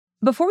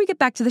Before we get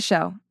back to the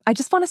show, I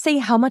just want to say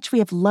how much we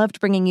have loved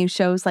bringing you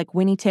shows like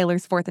Winnie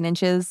Taylor's 4th and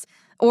Inches,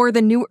 or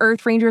the new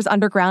Earth Rangers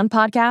Underground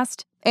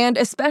podcast, and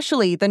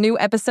especially the new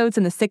episodes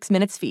in the 6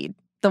 Minutes feed,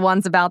 the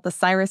ones about the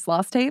Cyrus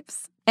Lost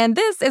tapes. And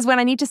this is when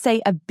I need to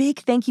say a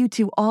big thank you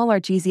to all our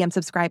GZM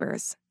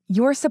subscribers.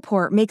 Your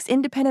support makes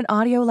independent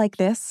audio like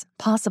this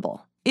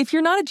possible. If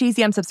you're not a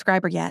GZM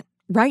subscriber yet,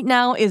 right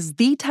now is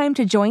the time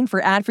to join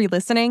for ad-free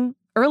listening,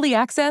 early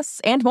access,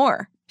 and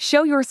more.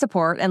 Show your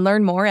support and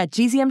learn more at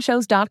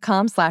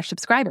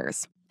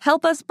gzmshows.com/subscribers.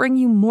 Help us bring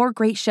you more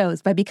great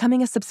shows by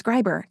becoming a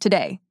subscriber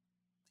today.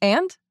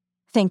 And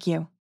thank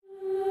you.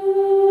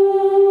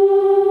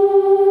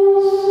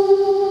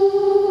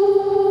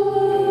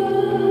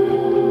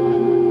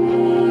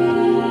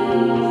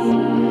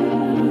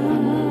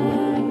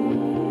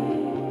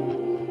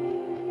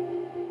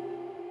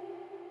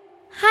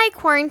 Hi,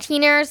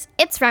 quarantiners.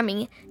 It's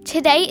Remy.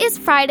 Today is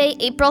Friday,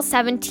 April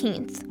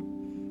 17th.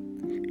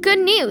 Good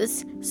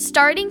news!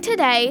 Starting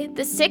today,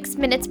 the 6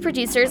 Minutes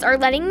producers are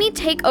letting me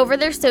take over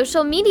their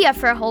social media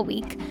for a whole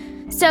week.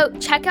 So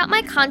check out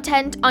my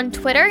content on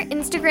Twitter,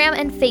 Instagram,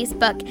 and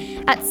Facebook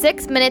at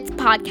 6 Minutes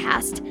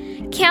Podcast.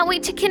 Can't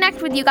wait to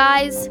connect with you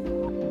guys.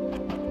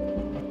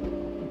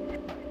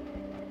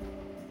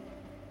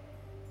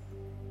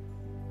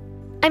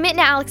 I'm in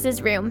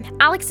Alex's room.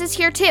 Alex is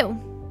here too.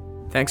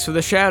 Thanks for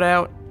the shout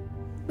out.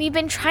 We've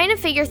been trying to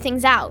figure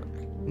things out.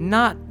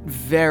 Not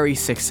very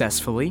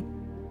successfully.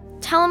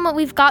 Tell him what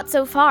we've got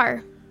so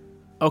far.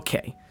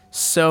 Okay,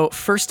 so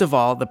first of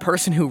all, the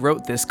person who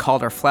wrote this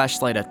called our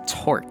flashlight a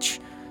torch.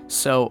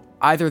 So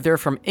either they're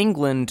from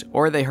England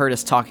or they heard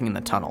us talking in the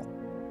tunnel.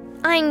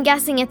 I'm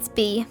guessing it's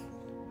B.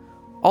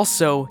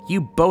 Also, you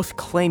both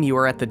claim you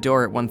were at the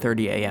door at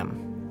 1:30 a.m.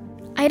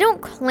 I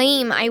don't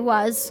claim I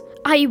was.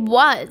 I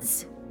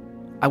was.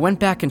 I went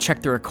back and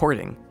checked the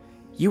recording.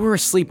 You were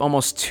asleep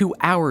almost 2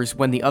 hours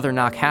when the other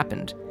knock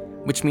happened,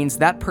 which means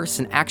that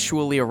person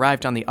actually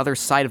arrived on the other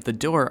side of the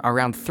door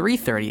around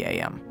 3:30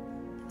 a.m.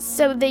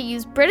 So they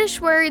use British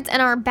words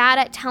and are bad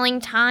at telling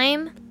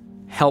time?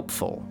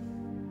 Helpful.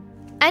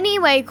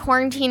 Anyway,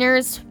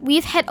 quarantiners,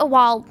 we've hit a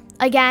wall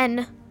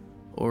again.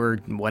 Or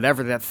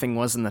whatever that thing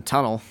was in the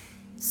tunnel.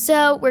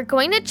 So we're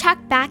going to check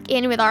back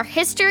in with our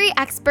history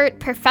expert,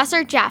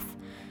 Professor Jeff.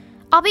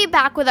 I'll be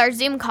back with our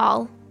Zoom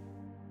call.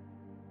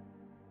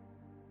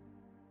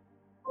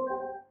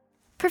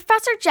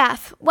 Professor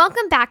Jeff,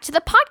 welcome back to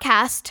the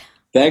podcast.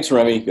 Thanks,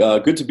 Remy.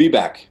 Good to be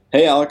back.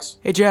 Hey, Alex.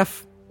 Hey,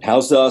 Jeff.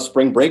 How's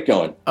spring break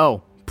going?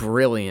 Oh,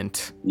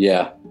 brilliant.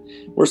 Yeah.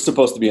 We're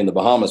supposed to be in the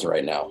Bahamas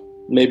right now.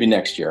 Maybe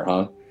next year,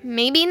 huh?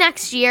 Maybe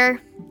next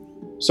year.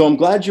 So I'm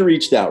glad you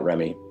reached out,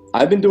 Remy.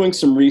 I've been doing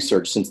some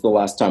research since the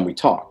last time we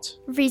talked.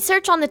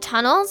 Research on the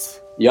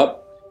tunnels?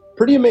 Yep.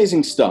 Pretty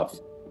amazing stuff.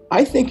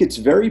 I think it's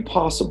very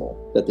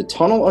possible that the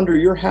tunnel under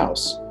your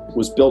house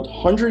was built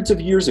hundreds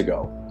of years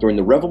ago during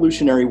the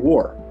Revolutionary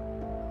War.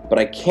 But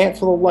I can't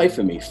for the life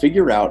of me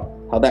figure out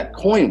how that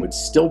coin would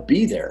still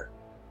be there.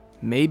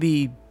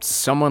 Maybe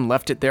someone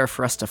left it there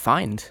for us to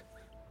find.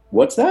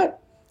 What's that?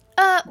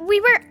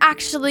 We were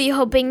actually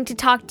hoping to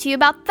talk to you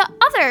about the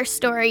other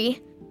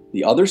story.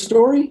 The other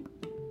story?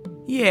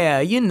 Yeah,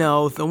 you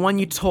know, the one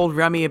you told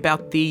Remy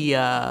about the,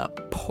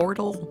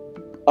 portal?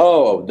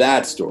 Oh,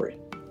 that story.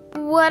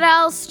 What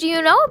else do you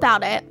know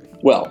about it?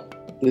 Well,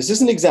 this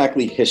isn't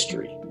exactly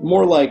history,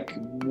 more like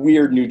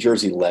weird New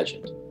Jersey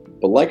legend.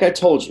 But like I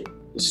told you,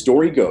 the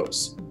story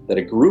goes that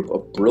a group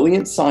of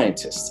brilliant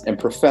scientists and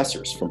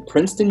professors from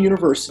Princeton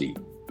University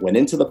went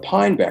into the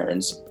Pine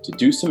Barrens to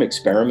do some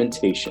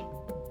experimentation.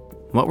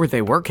 What were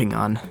they working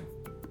on?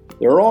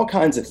 There are all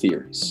kinds of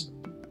theories.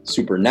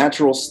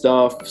 Supernatural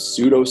stuff,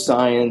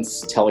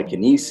 pseudoscience,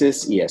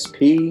 telekinesis,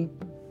 ESP.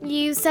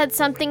 You said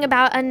something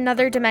about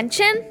another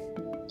dimension?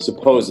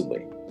 Supposedly.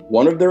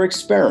 One of their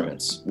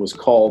experiments was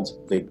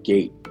called the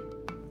Gate.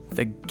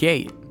 The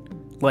gate?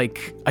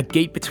 Like a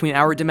gate between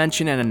our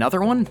dimension and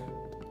another one?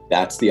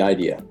 That's the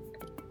idea.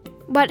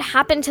 What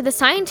happened to the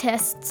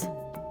scientists?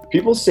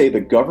 People say the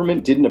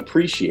government didn't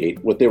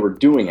appreciate what they were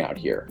doing out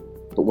here.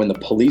 But when the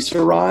police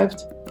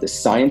arrived, the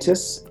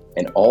scientists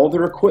and all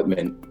their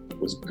equipment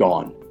was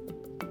gone.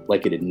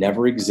 Like it had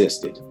never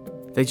existed.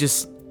 They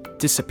just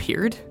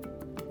disappeared?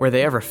 Were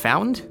they ever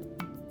found?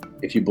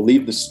 If you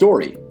believe the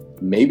story,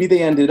 maybe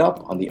they ended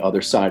up on the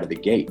other side of the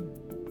gate.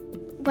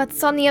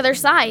 What's on the other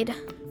side?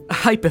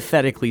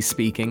 Hypothetically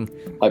speaking.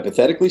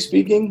 Hypothetically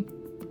speaking,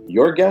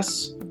 your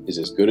guess is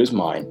as good as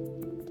mine.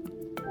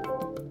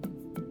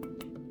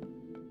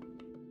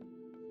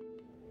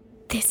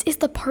 This is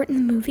the part in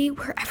the movie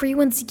where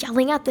everyone's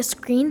yelling at the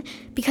screen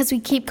because we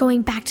keep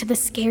going back to the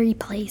scary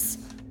place.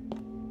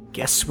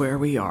 Guess where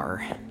we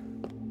are.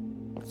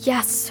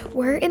 Yes,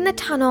 we're in the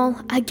tunnel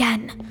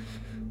again.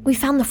 We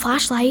found the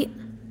flashlight.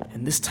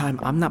 And this time,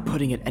 I'm not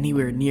putting it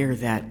anywhere near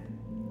that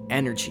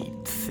energy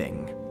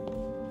thing.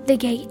 The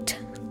gate.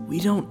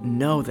 We don't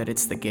know that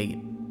it's the gate,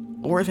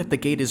 or that the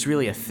gate is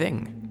really a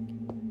thing.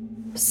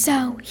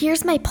 So,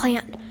 here's my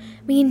plan.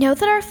 We know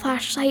that our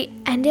flashlight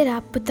ended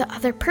up with the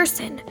other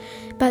person,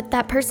 but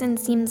that person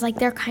seems like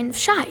they're kind of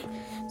shy.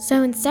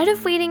 So instead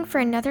of waiting for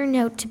another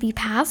note to be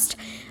passed,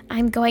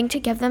 I'm going to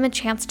give them a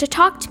chance to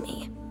talk to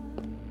me.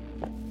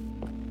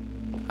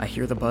 I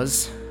hear the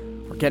buzz.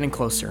 We're getting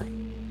closer.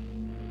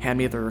 Hand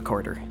me the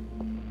recorder.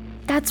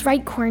 That's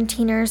right,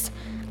 quarantiners.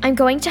 I'm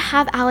going to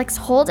have Alex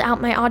hold out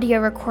my audio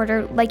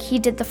recorder like he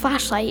did the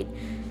flashlight.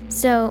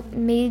 So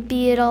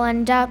maybe it'll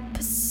end up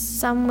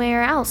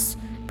somewhere else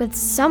with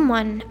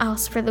someone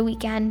else for the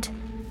weekend.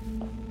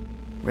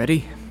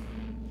 Ready?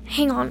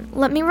 Hang on,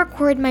 let me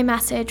record my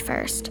message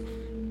first.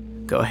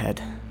 Go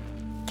ahead.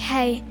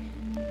 Okay.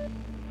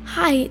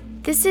 Hi,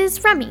 this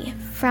is Remy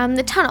from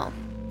the tunnel.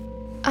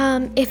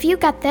 If you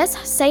get this,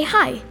 say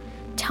hi.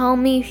 Tell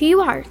me who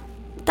you are.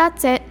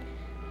 That's it.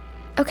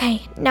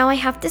 Okay, now I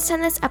have to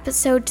send this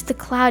episode to the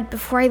cloud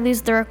before I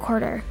lose the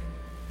recorder.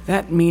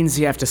 That means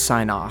you have to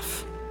sign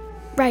off.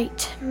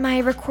 Right, my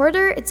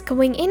recorder is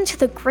going into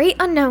the great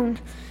unknown.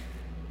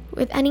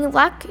 With any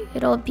luck,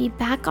 it'll be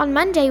back on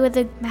Monday with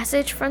a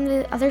message from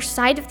the other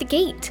side of the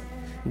gate.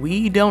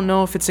 We don't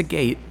know if it's a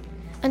gate.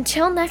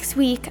 Until next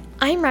week,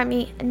 I'm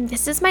Remy, and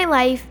this is my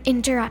life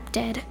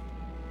interrupted.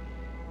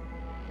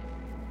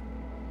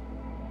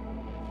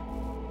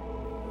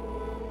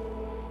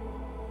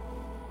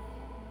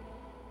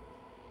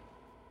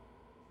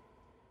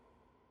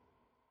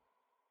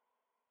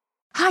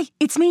 Hi,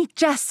 it's me,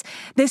 Jess.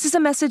 This is a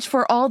message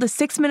for all the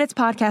 6 Minutes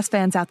podcast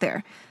fans out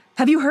there.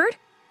 Have you heard?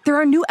 There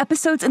are new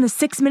episodes in the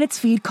 6 Minutes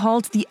feed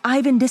called the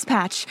Ivan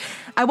Dispatch.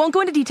 I won't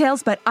go into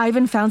details, but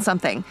Ivan found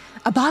something.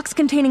 A box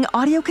containing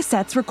audio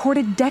cassettes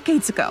recorded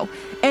decades ago,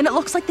 and it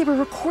looks like they were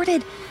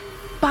recorded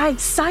by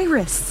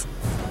Cyrus.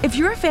 If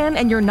you're a fan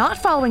and you're not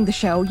following the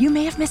show, you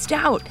may have missed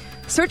out.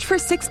 Search for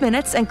 6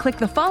 Minutes and click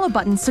the follow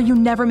button so you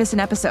never miss an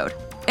episode.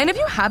 And if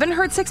you haven't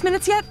heard 6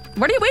 Minutes yet,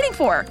 what are you waiting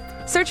for?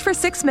 Search for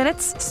 6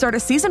 Minutes, start a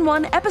Season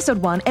 1, Episode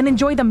 1, and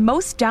enjoy the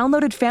most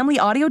downloaded family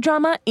audio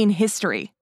drama in history.